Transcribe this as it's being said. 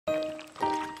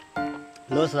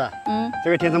老师，这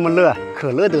个天这么热，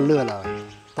可乐都热了，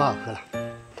不好喝了。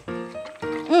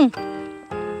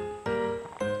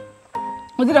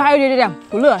我这里还有点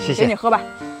不热，谢谢给你喝吧。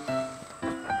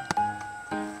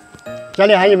家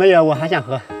里还有没有？我还想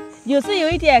喝。有是有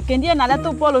一点，给爹拿来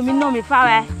做菠萝蜜糯米饭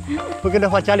喂。不给的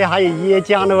话，家里还有椰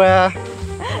浆的喂。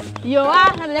有啊，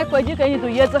那人家回去给你煮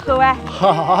椰子喝喂。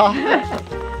好。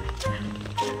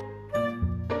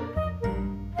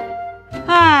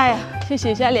哎呀，去洗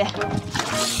一下脸，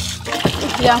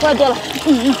凉快多了。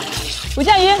吴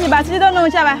酱鱼，你把这些都弄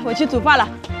一下吧，我去煮饭了。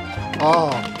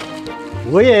哦，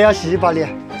我也要洗一把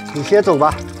脸，你先走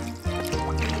吧。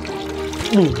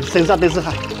身上都是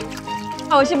汗。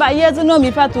那我去把椰子糯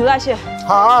米饭煮下去。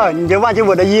好，你别忘记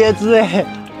我的椰子哎。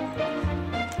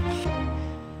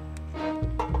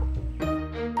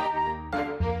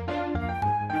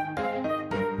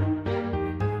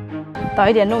倒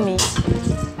一点糯米，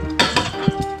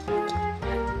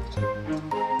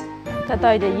再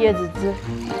倒一点椰子汁。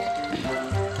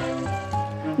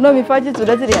糯米饭就煮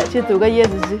到这里，去煮个椰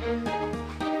子汁，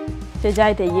再加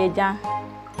一点椰浆，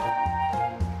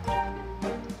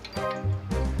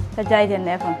再加一点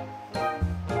奶粉，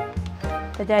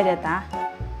再加一点糖，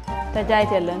再加一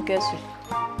点冷开水。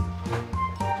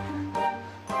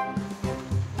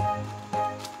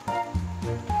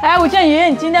哎，吴酱鱼，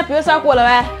你今天不用烧火了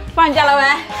喂？放假了喂？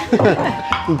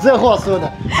你这话说的，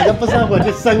好像不烧火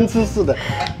就生吃似的。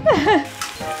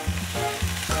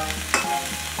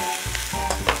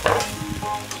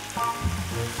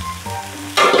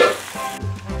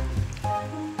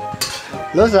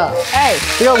老师，哎，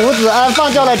这个吴子安放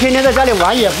假了，天天在家里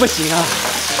玩也不行啊。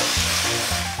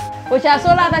我想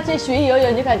说让他去学游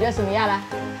泳，你感觉怎么样了？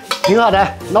挺好的，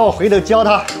那我回头教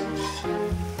他。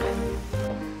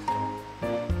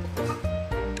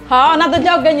好，那都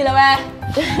交给你了喂。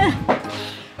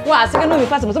哇，这个糯米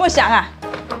饭怎么这么香啊？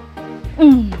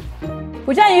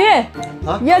吴酱鱼，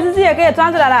椰子汁也给你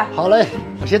装出来了。好嘞，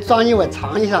我先装一碗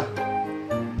尝一下。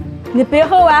你别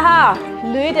喝完哈，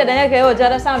留一点人家给我浇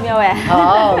在上面喂。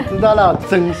好，知道了，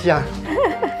真香。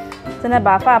现在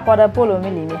把饭包到菠萝蜜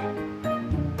里面。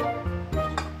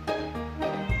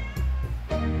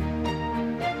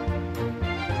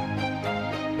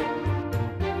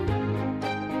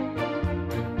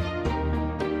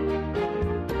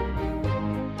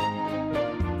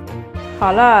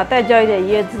好了，再浇一点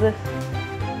椰汁。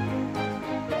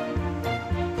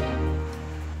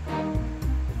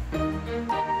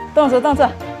动手动手，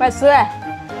快吃哎！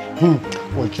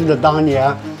我记得当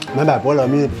年买菠萝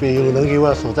蜜，有人给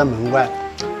我守在门外，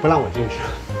不让我进去。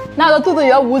那时候肚子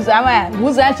有吴子安喂，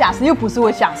吴子安想吃又不是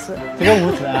我想吃。这个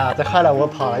吴子安啊，这害了我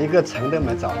跑了一个城都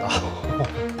没找到。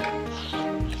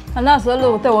那时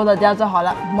候在我老家种好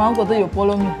了，芒果都有菠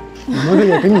萝蜜。我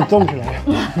也给你种起来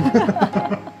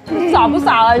了。傻不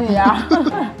傻啊你啊？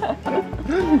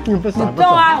你不傻不种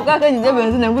啊！我看看你这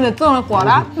本事能不能种了果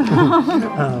了。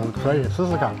可以试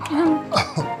试看。